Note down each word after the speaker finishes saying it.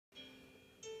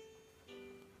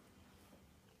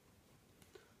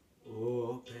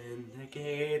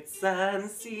rise and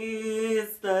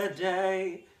seize the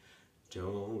day.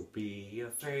 Don't be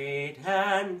afraid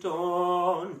and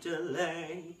don't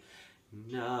delay.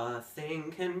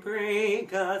 Nothing can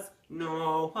break us,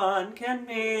 no one can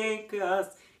make us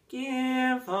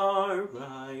give our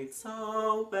rights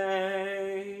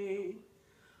away.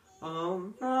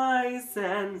 Oh, rise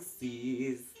and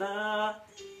seize the...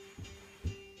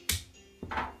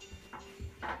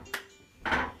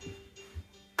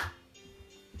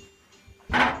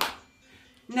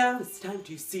 Now it's time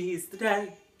to seize the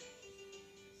day.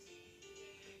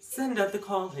 Send out the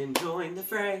call and join the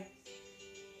fray.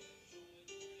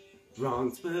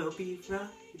 Wrongs will be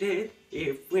righted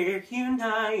if we're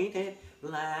united.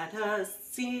 Let us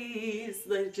seize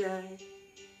the day.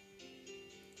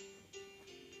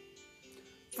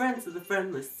 Friends of the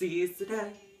friendless, seize the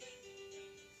day.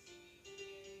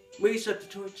 We shut the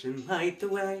torch and light the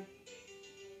way.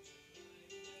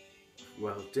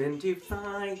 World and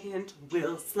defiant,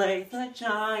 we'll slay the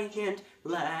giant.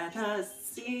 Let us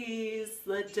seize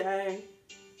the day.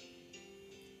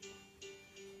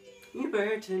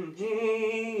 Ebert and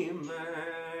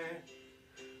Hamer,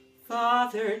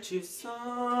 father to son,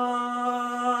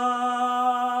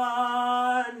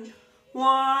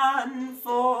 one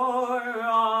for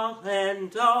all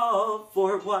and all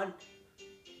for one.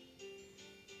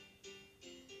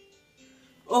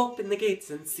 Open the gates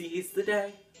and seize the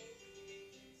day.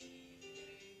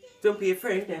 Don't be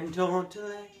afraid and don't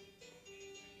delay.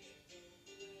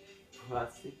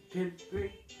 Nothing can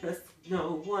break us,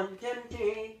 no one can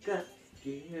make us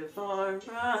give our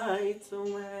rights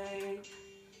away.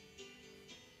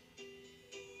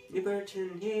 Ebert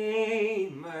and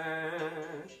Hamer,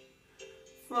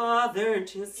 father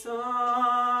to son,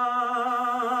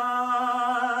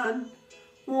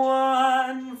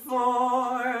 one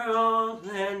for all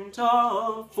and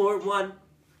all for one.